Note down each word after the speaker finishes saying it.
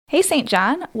Hey, St.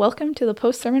 John. Welcome to the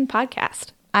Post-Sermon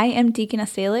Podcast. I am Deacon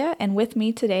Asalia, and with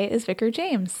me today is Vicar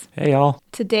James. Hey, y'all.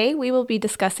 Today, we will be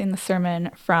discussing the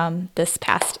sermon from this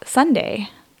past Sunday,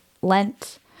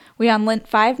 Lent. We on Lent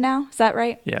 5 now? Is that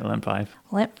right? Yeah, Lent 5.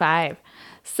 Lent 5.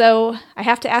 So I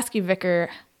have to ask you, Vicar,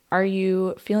 are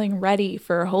you feeling ready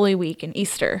for Holy Week and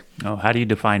Easter? Oh, how do you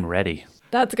define ready?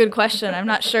 That's a good question. I'm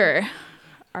not sure.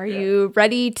 Are you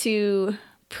ready to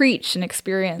preach and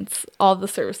experience all the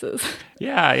services?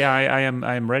 I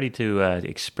am ready to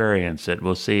experience it.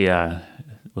 We'll see.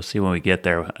 We'll see when we get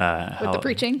there. With the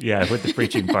preaching? Yeah, with the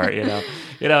preaching part.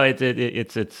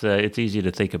 It's easy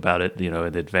to think about it, in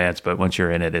advance, but once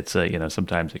you're in it, it's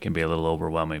sometimes it can be a little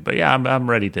overwhelming. But yeah, I'm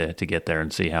ready to get there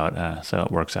and see how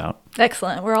it works out.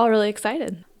 Excellent. We're all really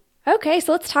excited. Okay,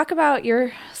 so let's talk about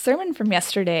your sermon from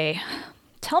yesterday.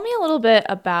 Tell me a little bit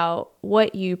about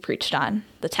what you preached on,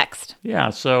 the text.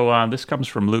 Yeah, so this comes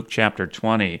from Luke chapter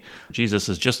 20. Jesus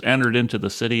has just entered into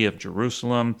the city of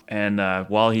Jerusalem, and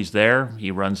while he's there, he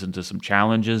runs into some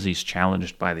challenges. He's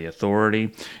challenged by the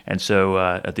authority, and so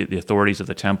the authorities of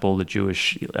the temple, the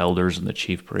Jewish elders and the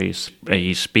chief priests.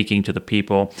 He's speaking to the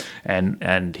people,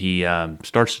 and he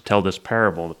starts to tell this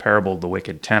parable, the parable of the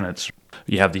wicked tenants.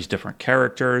 You have these different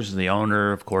characters. The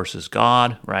owner, of course, is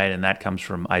God, right? And that comes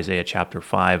from Isaiah chapter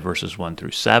 5, verses 1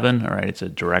 through 7, all right? It's a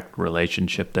direct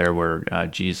relationship there where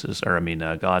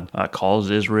God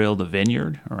calls Israel the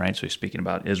Vineyard, all right? So he's speaking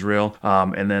about Israel.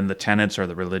 And then the tenants are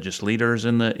the religious leaders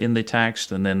in the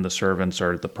text, and then the servants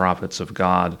are the prophets of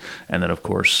God. And then, of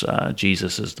course,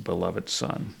 Jesus is the beloved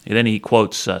Son. And then he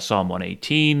quotes Psalm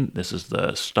 118. This is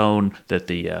the stone that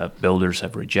the builders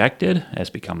have rejected, has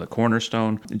become the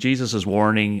cornerstone. Jesus is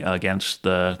warning against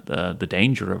the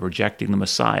danger of rejecting the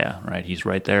Messiah, right? He's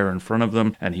right there in front of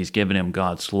them, and he's giving him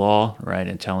God's law, right,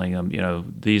 and telling them,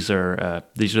 these are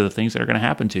the things that are going to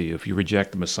happen to you if you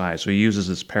reject the Messiah. So he uses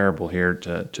this parable here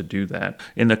to do that.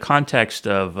 In the context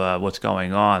of what's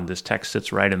going on, this text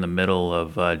sits right in the middle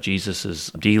of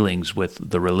Jesus's dealings with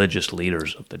the religious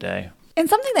leaders of the day. And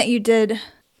something that you did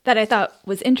that I thought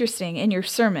was interesting in your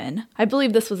sermon, I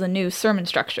believe this was a new sermon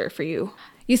structure for you.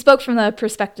 You spoke from the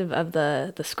perspective of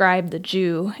the scribe, the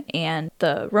Jew, and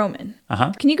the Roman.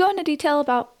 Uh-huh. Can you go into detail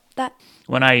about that?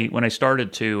 When I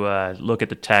started to look at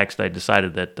the text, I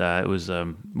decided that it was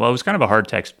kind of a hard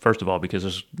text, first of all, because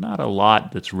there's not a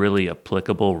lot that's really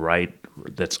applicable, right?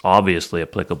 That's obviously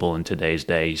applicable in today's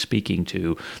day. Speaking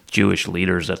to Jewish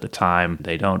leaders at the time,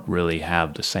 they don't really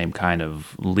have the same kind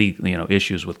of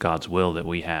issues with God's will that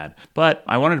we had. But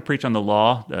I wanted to preach on the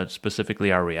law, specifically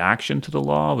our reaction to the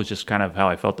law was just kind of how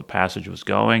I felt the passage was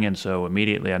going. And so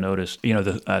immediately I noticed,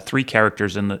 the three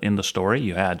characters in the story.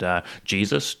 You had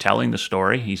Jesus telling the story.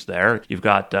 He's there. You've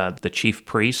got the chief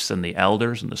priests and the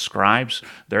elders and the scribes.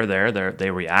 They're there.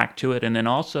 They react to it. And then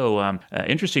also,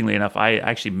 interestingly enough, I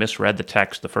actually misread the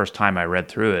text the first time I read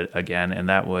through it again, and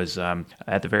that was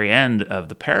at the very end of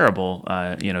the parable.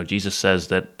 Jesus says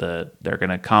that they're going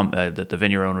to come, that the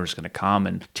vineyard owner is going to come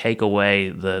and take away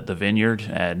the vineyard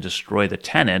and destroy the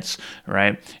tenants,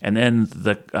 right? And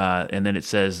then it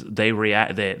says they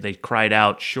react. They cried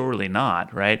out, "Surely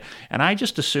not!" Right? And I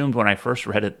just assumed when I first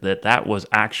read it that was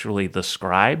actually the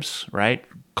scribes, right,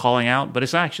 calling out, but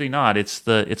it's actually not. It's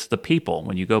the people.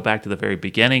 When you go back to the very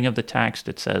beginning of the text,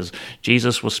 it says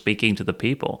Jesus was speaking to the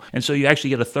people. And so you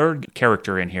actually get a third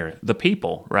character in here, the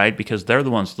people, right? Because they're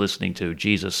the ones listening to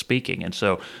Jesus speaking. And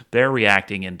so they're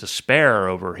reacting in despair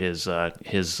over his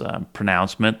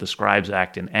pronouncement. The scribes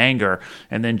act in anger.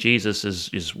 And then Jesus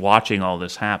is watching all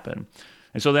this happen.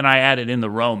 And so then I added in the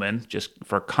Roman, just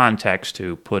for context,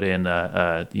 to put in,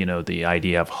 the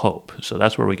idea of hope. So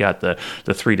that's where we got the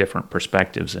three different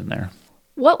perspectives in there.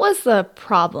 What was the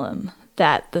problem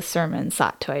that the sermon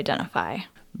sought to identify?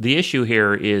 The issue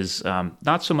here is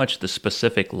not so much the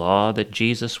specific law that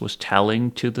Jesus was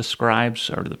telling to the scribes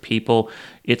or to the people,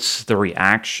 it's the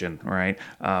reaction, right?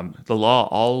 The law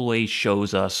always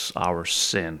shows us our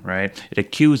sin, right? It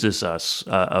accuses us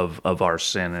of our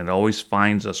sin, and it always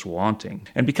finds us wanting.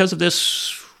 And because of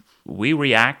this, we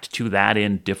react to that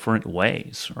in different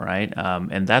ways, right?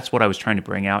 And that's what I was trying to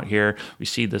bring out here. We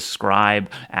see the scribe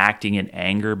acting in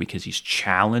anger because he's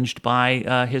challenged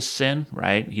by his sin,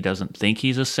 right? He doesn't think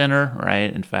he's a sinner,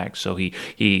 right? In fact, so he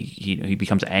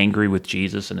becomes angry with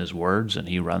Jesus and his words, and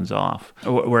he runs off.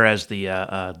 Whereas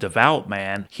the devout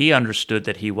man, he understood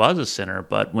that he was a sinner,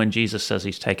 but when Jesus says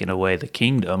he's taken away the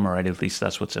kingdom, right? At least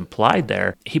that's what's implied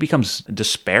there. He becomes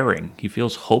despairing. He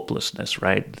feels hopelessness,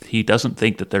 right? He doesn't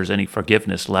think that there's any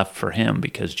forgiveness left for him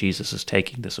because Jesus is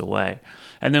taking this away.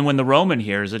 And then when the Roman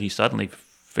hears it, he suddenly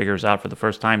figures out for the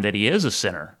first time that he is a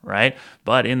sinner, right?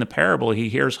 But in the parable, he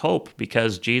hears hope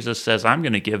because Jesus says, I'm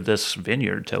going to give this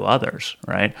vineyard to others,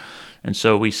 right? And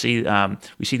so we see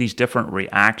these different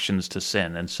reactions to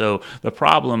sin. And so the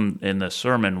problem in the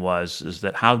sermon is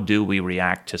that how do we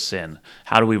react to sin?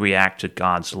 How do we react to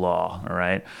God's law, all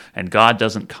right? And God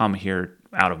doesn't come here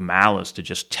out of malice to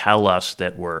just tell us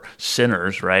that we're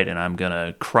sinners, right? And I'm going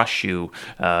to crush you.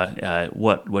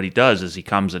 What he does is he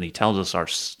comes and he tells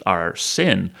us our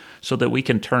sin so that we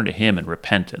can turn to him in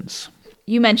repentance.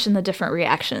 You mentioned the different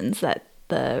reactions that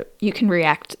you can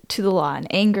react to the law in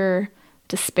anger,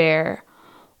 despair,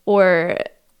 or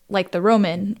like the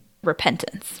Roman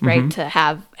repentance, right? To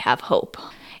have hope.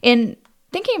 In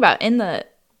thinking about in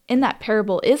that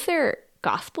parable, is there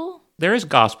gospel? There is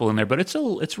gospel in there, but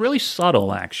it's really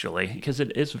subtle actually, because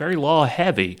it's very law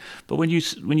heavy. But when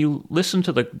you listen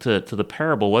to the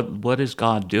parable, what is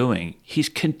God doing? He's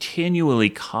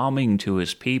continually coming to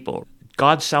his people.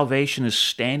 God's salvation is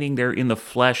standing there in the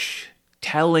flesh,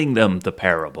 telling them the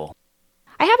parable.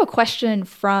 I have a question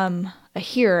from a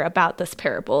hearer about this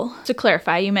parable. To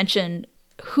clarify, you mentioned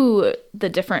who the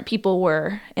different people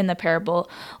were in the parable.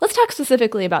 Let's talk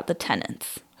specifically about the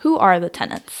tenants. Who are the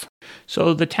tenants?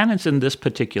 So the tenants in this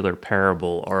particular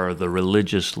parable are the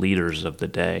religious leaders of the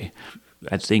day.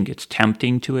 I think it's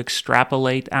tempting to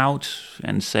extrapolate out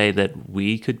and say that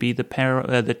we could be the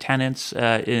tenants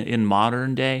in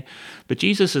modern day, but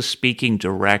Jesus is speaking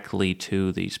directly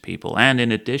to these people. And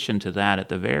in addition to that, at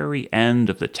the very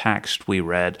end of the text we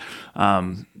read,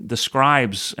 the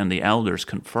scribes and the elders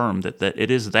confirm that it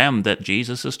is them that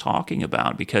Jesus is talking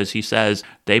about, because he says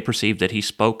they perceive that he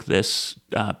spoke this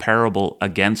parable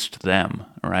against them,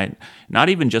 right? Not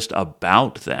even just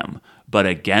about them, but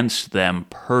against them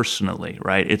personally,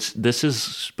 right? This is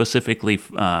specifically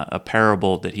a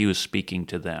parable that he was speaking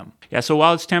to them. Yeah, so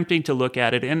while it's tempting to look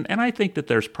at it, and I think that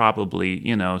there's probably,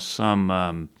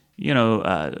 some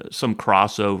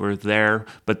crossover there,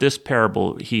 but this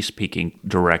parable, he's speaking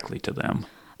directly to them.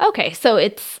 Okay, so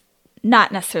it's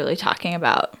not necessarily talking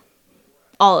about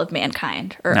all of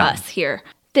mankind or us here.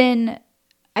 Then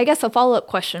I guess a follow-up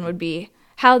question would be,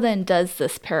 how then does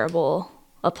this parable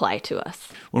apply to us?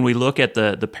 When we look at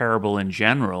the parable in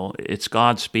general, it's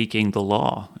God speaking the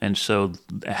law. And so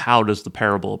how does the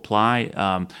parable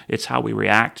apply? It's how we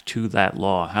react to that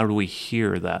law. How do we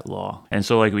hear that law? And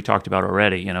so like we talked about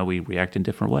already, we react in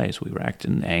different ways. We react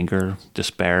in anger,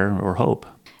 despair, or hope.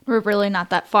 We're really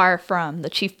not that far from the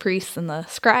chief priests and the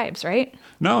scribes, right?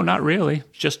 No, not really.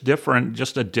 Just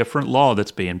a different law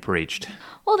that's being preached.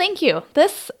 Well, thank you.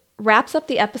 This wraps up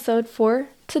the episode for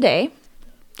today.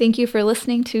 Thank you for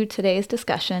listening to today's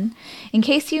discussion. In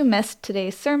case you missed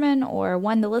today's sermon or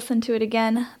want to listen to it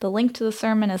again, the link to the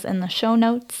sermon is in the show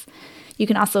notes. You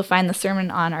can also find the sermon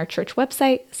on our church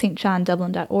website,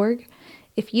 stjohndublin.org.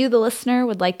 If you, the listener,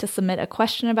 would like to submit a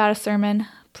question about a sermon,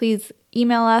 please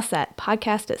email us at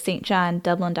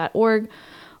podcast@stjohndublin.org.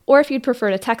 Or if you'd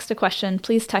prefer to text a question,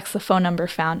 please text the phone number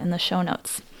found in the show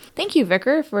notes. Thank you,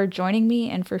 Vicar, for joining me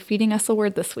and for feeding us a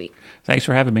word this week. Thanks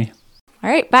for having me. All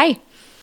right, bye.